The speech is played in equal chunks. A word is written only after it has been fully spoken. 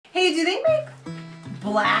Do they make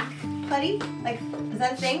black putty? Like, is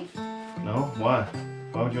that a thing? No, why?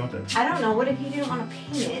 Why would you want that? I don't know. What if you didn't want to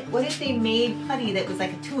paint it? What if they made putty that was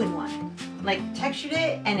like a 2-in-1? Like textured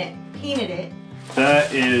it and it painted it.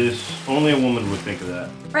 That is, only a woman would think of that.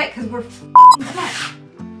 Right, because we're smart.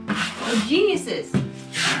 We're geniuses.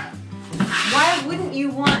 Why wouldn't you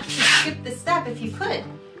want to skip the step if you could?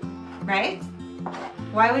 Right?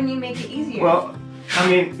 Why wouldn't you make it easier? Well, I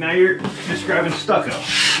mean, now you're describing stucco.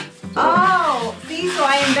 Oh, see, so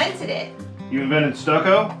I invented it. You invented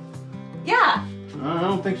stucco? Yeah. I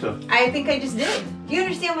don't think so. I think I just did. Do you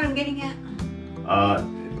understand what I'm getting at?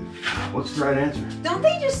 What's the right answer? Don't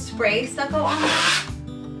they just spray stucco on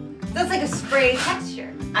it? That's like a spray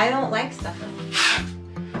texture. I don't like stucco.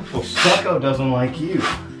 Well, stucco doesn't like you.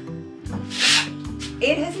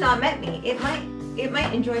 It has not met me. It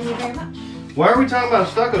might enjoy me very much. Why are we talking about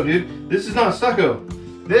stucco, dude? This is not stucco.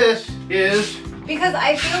 This is... Because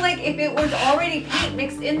I feel like if it was already paint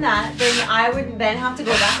mixed in that, then I would then have to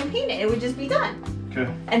go back and paint it. It would just be done.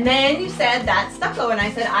 Okay. And then you said that's stucco, and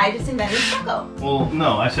I said I just invented stucco. Well,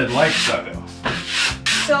 no, I said like stucco.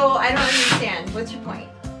 So I don't understand. What's your point?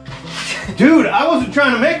 Dude, I wasn't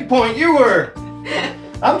trying to make a point. You were.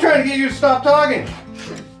 I'm trying to get you to stop talking.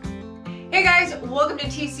 Hey guys, welcome to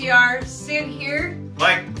TCR. Sid here.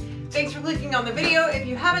 Mike. Thanks for clicking on the video. If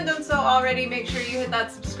you haven't done so already, make sure you hit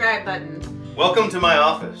that subscribe button. Welcome to my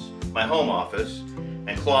office, my home office,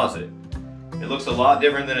 and closet. It looks a lot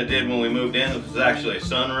different than it did when we moved in. This is actually a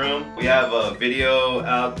sunroom. We have a video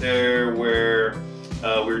out there where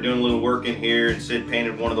we were doing a little work in here and Sid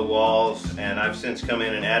painted one of the walls, and I've since come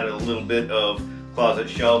in and added a little bit of closet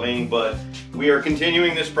shelving, but we are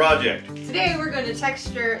continuing this project. Today we're going to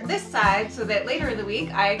texture this side so that later in the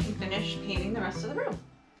week I can finish painting the rest of the room.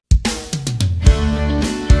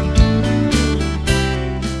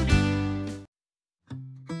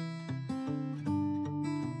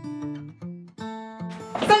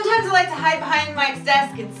 Sometimes I like to hide behind Mike's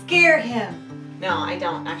desk and scare him. No, I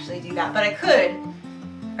don't actually do that, but I could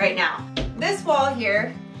right now. This wall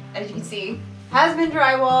here, as you can see, has been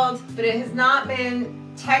drywalled, but it has not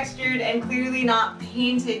been textured and clearly not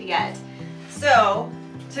painted yet. So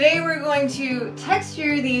today we're going to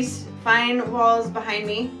texture these fine walls behind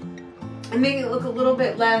me and make it look a little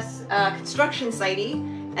bit less construction sitey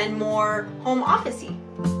and more home office-y.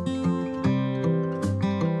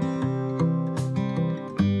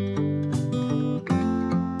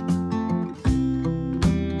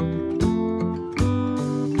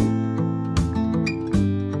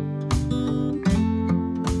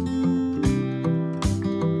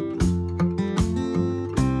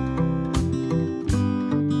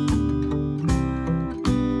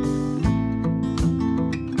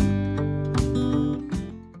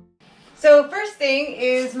 So first thing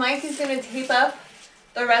is Mike is going to tape up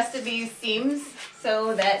the rest of these seams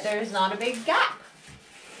so that there's not a big gap.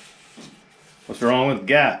 What's wrong with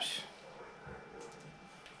gaps?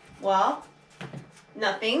 Well,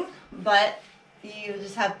 nothing, but you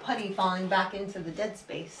just have putty falling back into the dead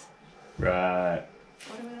space. Right.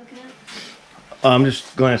 What are we looking at? I'm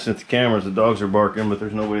just glancing at the cameras. The dogs are barking, but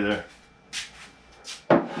there's nobody there.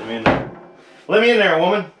 Let me in there. Let me in there,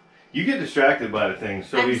 woman. You get distracted by the things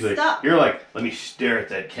so easily. Stuck. You're like, let me stare at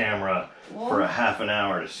that camera Whoa. for a half an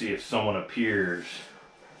hour to see if someone appears.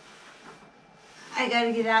 I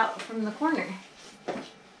gotta get out from the corner.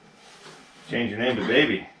 Change your name to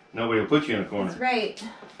Baby. Nobody will put you in a corner. That's right.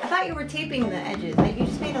 I thought you were taping the edges. Like you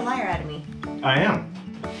just made a liar out of me. I am.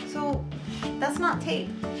 So that's not tape.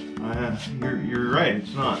 You're right.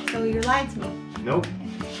 It's not. So you lied to me. Nope.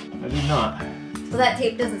 I did not. So that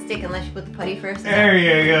tape doesn't stick unless you put the putty first. There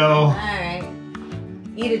you go. Alright.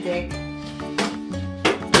 Eat a dick.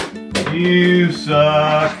 You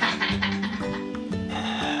suck.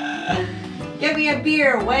 Give me a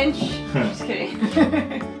beer, wench. Just kidding.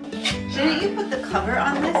 Shouldn't you put the cover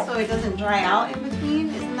on this so it doesn't dry out in between?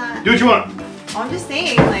 Isn't that... Do what you want. I'm just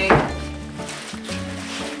saying, like...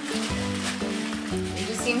 It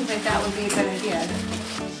just seems like that would be a good idea.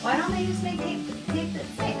 Why don't they just make tape that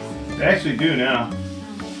sticks? They actually do now.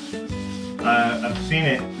 I've seen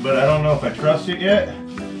it, but I don't know if I trust it yet.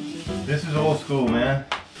 This is old school, man.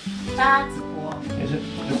 That's cool. Is it?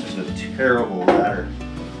 This is a terrible ladder.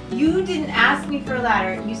 You didn't ask me for a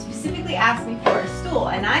ladder. You specifically asked me for a stool,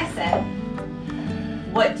 and I said,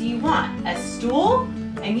 what do you want? A stool?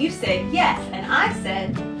 And you said yes. And I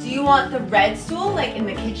said, do you want the red stool like in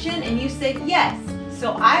the kitchen? And you said yes.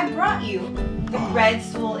 So I brought you the red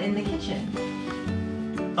stool in the kitchen.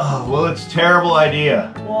 Oh, well, it's a terrible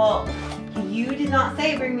idea. Well, you did not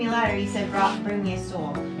say bring me a ladder. You said bring me a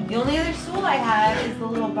stool. The only other stool I have is the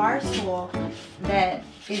little bar stool that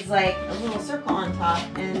is like a little circle on top,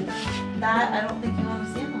 and that I don't think you want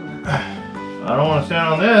to stand on that. I don't want to stand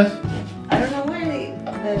on this. I don't know where the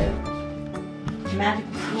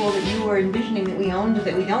magical school that you were envisioning that we owned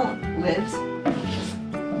that we don't lives,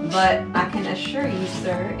 but I can assure you,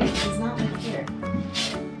 sir, it does not live here.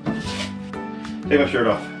 Take my shirt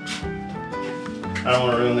off. I don't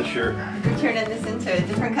want to ruin the shirt. You're turning this into a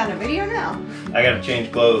different kind of video now. I gotta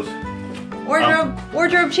change clothes.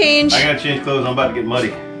 Wardrobe change. I gotta change clothes. I'm about to get muddy.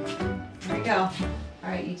 There you go.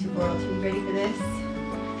 Alright, YouTube world, are you ready for this?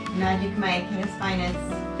 Magic Mike at his finest.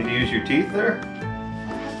 Did you use your teeth there? I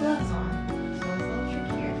have gloves on, so it's a little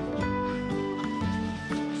trickier.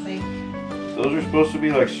 It's like... Those are supposed to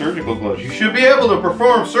be like surgical gloves. You should be able to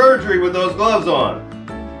perform surgery with those gloves on.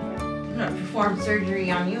 I'm gonna perform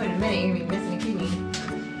surgery on you in a minute. You're gonna be missing a kidney.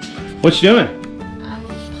 What you doing? I'm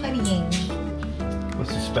puttying.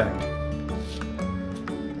 What's the spec?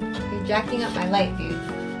 You're jacking up my light, dude.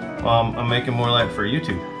 Well, I'm making more light for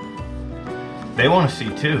YouTube. They want to see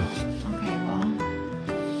too. Okay, well.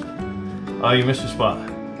 Oh, you missed a spot.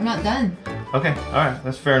 I'm not done. Okay, alright,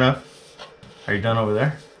 that's fair enough. Are you done over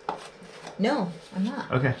there? No, I'm not.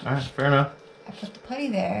 Okay, alright, fair enough. I put the putty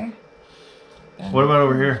there. What about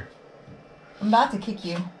over here? I'm about to kick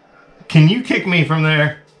you. Can you kick me from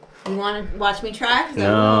there? You want to watch me try?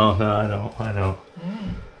 No, I don't.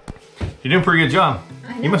 You're doing a pretty good job.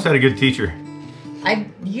 You must have had a good teacher.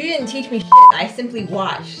 You didn't teach me shit. I simply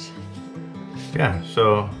watched. Yeah,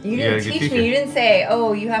 so you didn't teach me. You didn't say,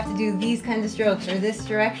 oh, you have to do these kinds of strokes or this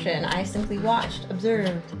direction. I simply watched,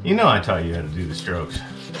 observed. You know I taught you how to do the strokes.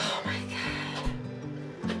 Oh my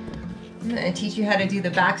god. I'm gonna teach you how to do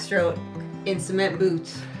the backstroke in cement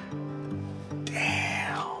boots.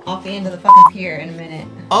 Damn. Off the end of the fucking pier in a minute.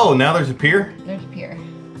 Oh, now there's a pier? There's a pier.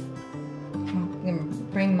 I'm gonna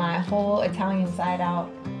bring my whole Italian side out.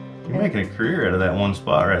 You're making a career out of that one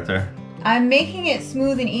spot right there. I'm making it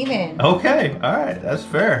smooth and even. Okay, alright, that's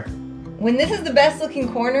fair. When this is the best looking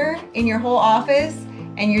corner in your whole office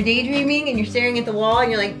and you're daydreaming and you're staring at the wall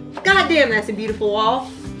and you're like, God damn, that's a beautiful wall.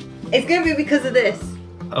 It's gonna be because of this.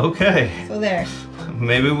 Okay. So there.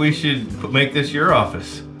 Maybe we should make this your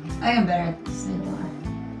office. I am better at this than you are.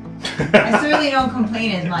 I certainly don't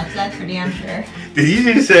complain as much, that's for damn sure. Did you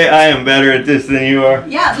just say I am better at this than you are?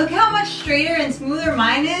 Yeah, look how much straighter and smoother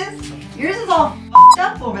mine is. Yours is all f***ed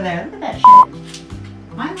up over there. Look at that shit.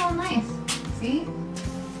 Mine's all nice. See?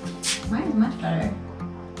 Mine's much better.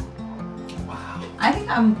 Wow. I think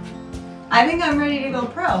I'm ready to go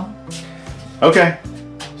pro. Okay.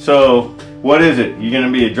 So, what is it? You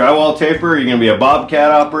gonna be a drywall taper? You gonna be a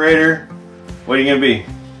bobcat operator? What are you gonna be?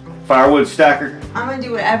 Firewood stacker? I'm gonna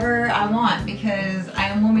do whatever I want because I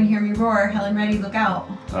am woman, hear me roar, Helen ready, look out.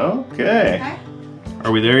 Okay. Okay?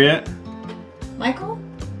 Are we there yet? Michael?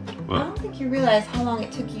 What? I don't think you realize how long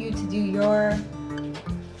it took you to do your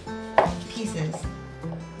pieces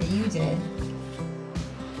that you did.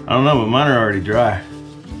 I don't know, but mine are already dry.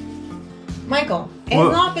 Michael, it's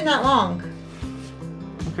What? not been that long.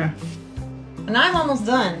 Okay. And I'm almost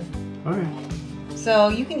done. Okay. So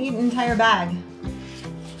you can eat an entire bag.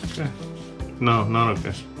 Okay. No, not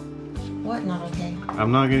okay. What not okay?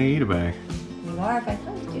 I'm not gonna eat a bag. You are if I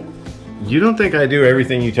tell you to. You don't think I do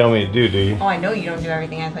everything you tell me to do you? Oh, I know you don't do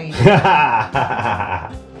everything I tell you to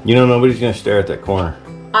do. You know nobody's gonna stare at that corner.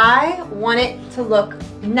 I want it to look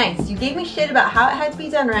nice. You gave me shit about how it had to be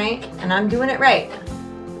done right, and I'm doing it right.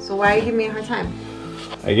 So why are you giving me a hard time?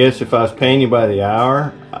 I guess if I was paying you by the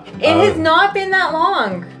hour... It has not been that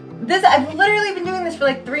long. I've literally been doing this for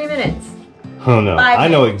like 3 minutes. Oh no, 5 I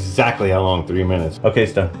know minutes. exactly how long 3 minutes. Okay,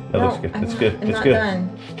 it's done. That looks good. I'm It's not- good. I'm It's not good.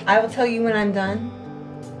 done. I will tell you when I'm done.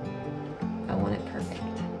 I want it perfect.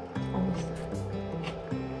 Almost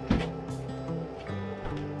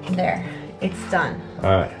done. There. It's done.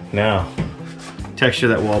 Alright, now, texture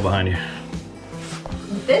that wall behind you.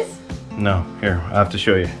 With this? No, here, I have to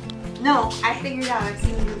show you. No, I figured out. I've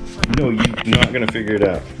seen you do it before. No, you're not gonna figure it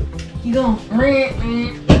out. You go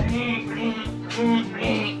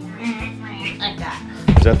like that.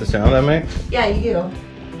 Is that the sound I make? Yeah, you do.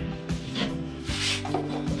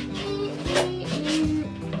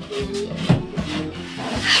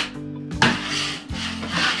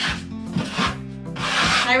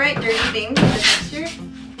 Can I write dirty things in the texture?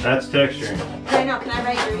 That's texturing. I know, can I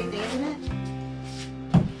write dirty things in it?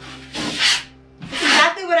 That's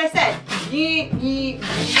exactly what I said.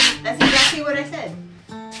 That's exactly what I said.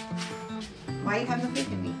 Why you have no faith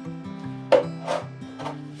in me?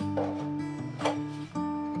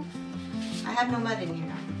 I have no mud in here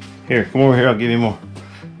now. Here, come over here, I'll give you more.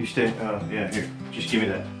 You stay, yeah, here. Just give me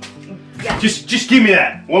that. Yeah. Just give me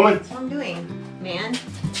that, woman! That's what I'm doing, man.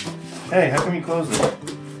 Hey, how come you closed it?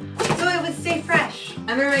 stay fresh. I'm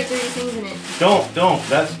gonna write dirty things in it. Don't.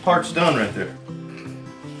 That's part's done right there.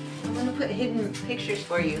 I'm gonna put hidden pictures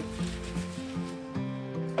for you.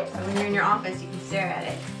 So when you're in your office, you can stare at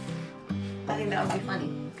it. I think that would be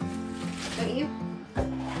funny. Don't you?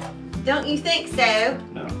 Don't you think so?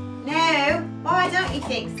 No. No? Why don't you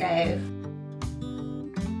think so?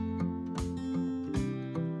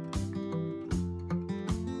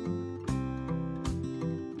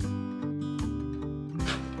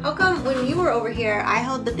 How come when you were over here, I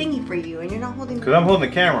held the thingy for you and you're not holding? Because I'm holding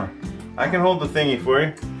the camera. I can hold the thingy for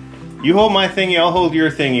you. You hold my thingy, I'll hold your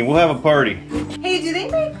thingy. We'll have a party. Hey, do they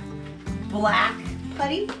make black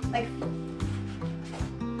putty? Like,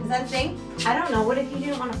 is that a thing? I don't know. What if you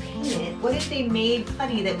didn't want to paint it? What if they made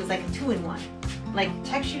putty that was like a 2-in-1? Like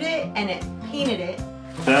textured it and it painted it.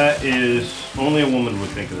 That is, only a woman would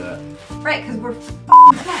think of that. Right, because we're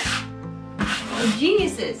smart. We're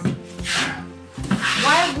geniuses.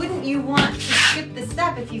 Why wouldn't you want to skip the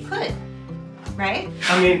step if you could? Right?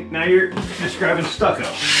 I mean, now you're describing stucco.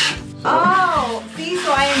 So, oh, see,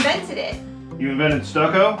 so I invented it. You invented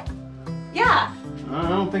stucco? Yeah. I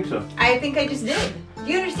don't think so. I think I just did.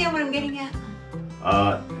 Do you understand what I'm getting at?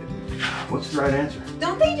 What's the right answer?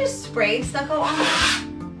 Don't they just spray stucco on that?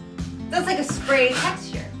 That's like a spray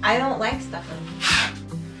texture. I don't like stucco.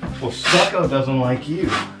 Well, stucco doesn't like you.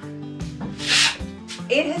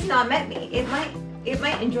 It has not met me. It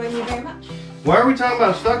might enjoy me very much. Why are we talking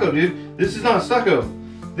about stucco, dude? This is not stucco.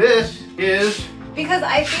 This is... Because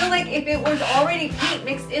I feel like if it was already paint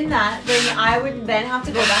mixed in that, then I would then have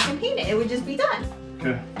to go back and paint it. It would just be done.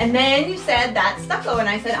 Okay. And then you said that's stucco, and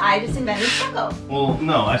I said I just invented stucco. Well,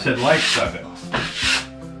 no, I said like stucco.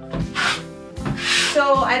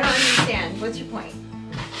 So I don't understand. What's your point?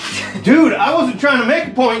 Dude, I wasn't trying to make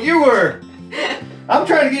a point. You were. I'm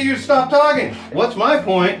trying to get you to stop talking. What's my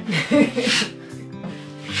point?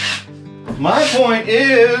 My point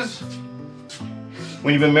is,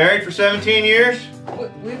 when you've been married for 17 years,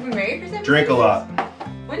 we've been married for 17 years? Drink a lot.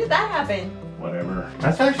 When did that happen? Whatever.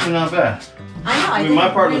 That's actually not bad. I know. I mean, my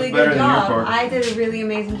part looks better than your part. I did a really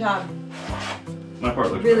amazing job. My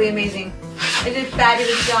part looks really better. amazing. I did a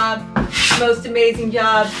fabulous job. Most amazing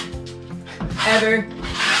job ever.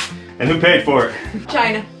 And who paid for it?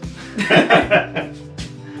 China.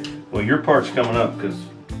 Well, your part's coming up because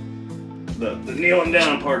the kneeling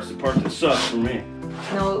down part's the part that sucks for me.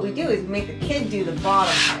 No, what we do is make the kid do the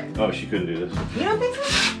bottom part. Oh, she couldn't do this. You don't think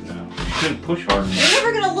so? No. She couldn't push hard enough. You're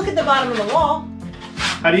never gonna look at the bottom of the wall.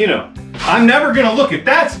 How do you know? I'm never gonna look at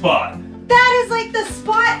that spot. That is like the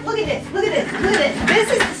spot. Look at this. Look at this. Look at this.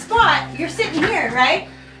 This is the spot. You're sitting here, right?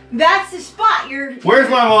 That's the spot. Where's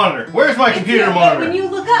my monitor? Where's my computer monitor? When you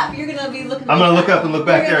look up, you're gonna be looking. I'm gonna look up and look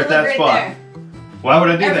back there at that spot. There. Why would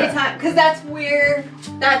I do that? Every time, because that's where.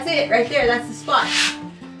 That's it, right there. That's the spot.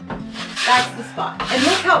 That's the spot. And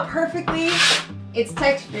look how perfectly it's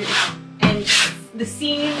textured, and the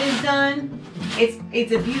seam is done.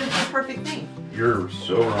 It's a beautiful, perfect thing. You're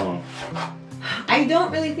so wrong. I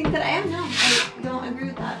don't really think that I am. No, I don't agree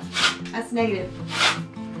with that. That's negative.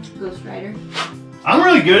 Ghost Rider. I'm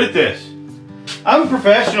really good at this. I'm a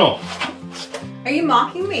professional. Are you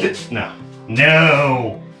mocking me? No.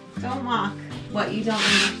 No. Don't mock what you don't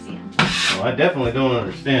understand. Well, I definitely don't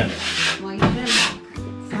understand it. Well, you shouldn't mock.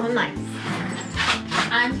 It's so nice.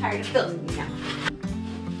 I'm tired of filming you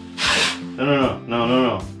now.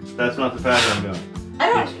 No. That's not the pattern I'm doing.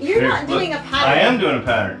 You're not doing a pattern. I am doing a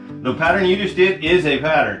pattern. The pattern you just did is a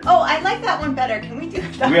pattern. Oh, I like that one better. Can we do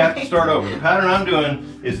it that way? We have to start over. The pattern I'm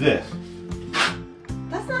doing is this.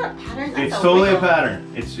 That's not a pattern. That's it's totally a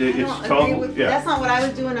pattern. It's called. Yeah. That's not what I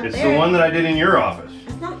was doing up there. It's the one that I did in your office.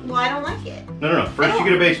 That's not. Well, I don't like it. No. First you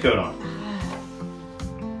get a base coat on.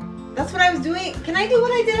 That's what I was doing. Can I do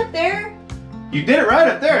what I did up there? You did it right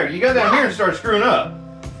up there. You got down here and started screwing up.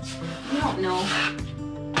 You don't know.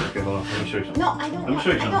 Okay, hold on. Let me show you something. No, I don't. Let me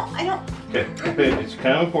show you something. I don't. Okay, it's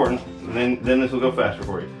kind of important. And then this will go faster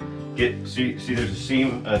for you. See, there's a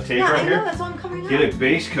seam tape right here. Yeah, I know. That's what I'm covering up. Get a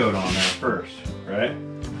base coat on there first, right?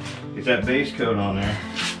 Get that base coat on there.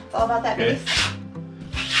 It's all about that base.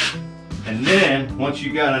 And then once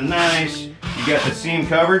you got you got the seam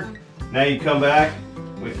covered. Now you come back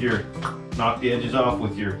with your knock the edges off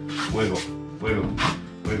with your wiggle.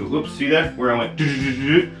 Whoops, see that? Where I went.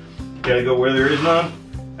 Gotta go where there is none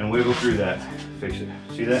and wiggle through that. Fix it.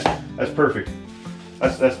 See that? That's perfect.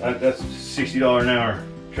 That's $60 an hour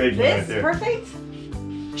tradesman right there. Perfect?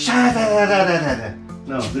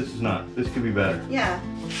 No, this is not. This could be better. Yeah.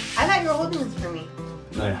 I thought you were holding this for me.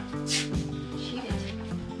 Oh, yeah. Cheated.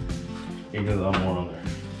 Here goes the one on there.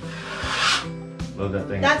 Load that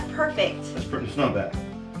thing. That's perfect. It's not bad.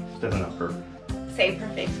 It's definitely not perfect. Say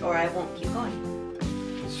perfect or I won't keep going.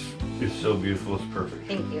 It's so beautiful, it's perfect.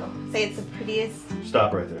 Thank you. Say it's the prettiest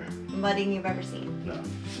Stop right there. mudding you've ever seen. No.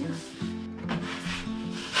 Yeah.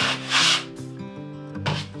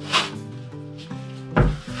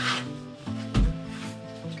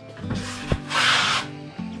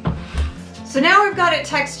 So now we've got it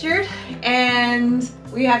textured and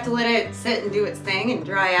we have to let it sit and do its thing and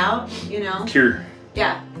dry out, you know? Cure.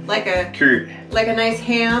 Yeah, like a Cure. like a nice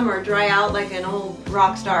ham or dry out like an old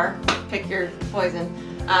rock star. Pick your poison.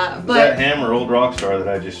 Is that ham or old rock star that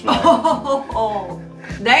I just smelled? Oh,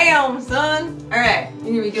 damn, son. All right,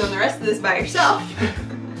 you're gonna be doing the rest of this by yourself.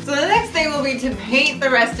 So the next thing will be to paint the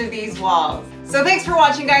rest of these walls. So thanks for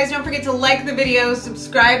watching, guys. Don't forget to like the video,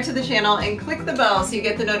 subscribe to the channel, and click the bell so you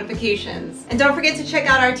get the notifications. And don't forget to check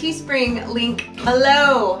out our Teespring link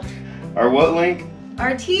below. Our what link?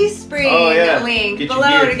 Our Teespring link get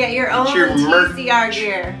below to get your own merch. TCR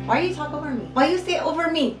gear. Why do you talk over me? Why you say over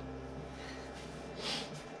me?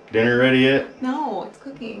 Dinner ready yet? No, it's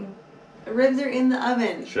cooking. The ribs are in the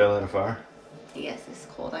oven. Should I light a fire? Yes, it's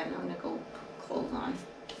cold. I'm gonna go put clothes on.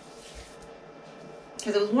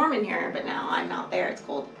 Because it was warm in here, but now I'm out there. It's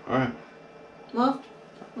cold. Alright. Well,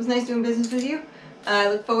 it was nice doing business with you. I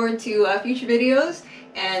look forward to future videos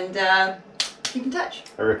and keep in touch.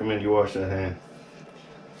 I recommend you wash that hand.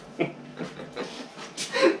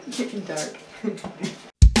 Getting dark.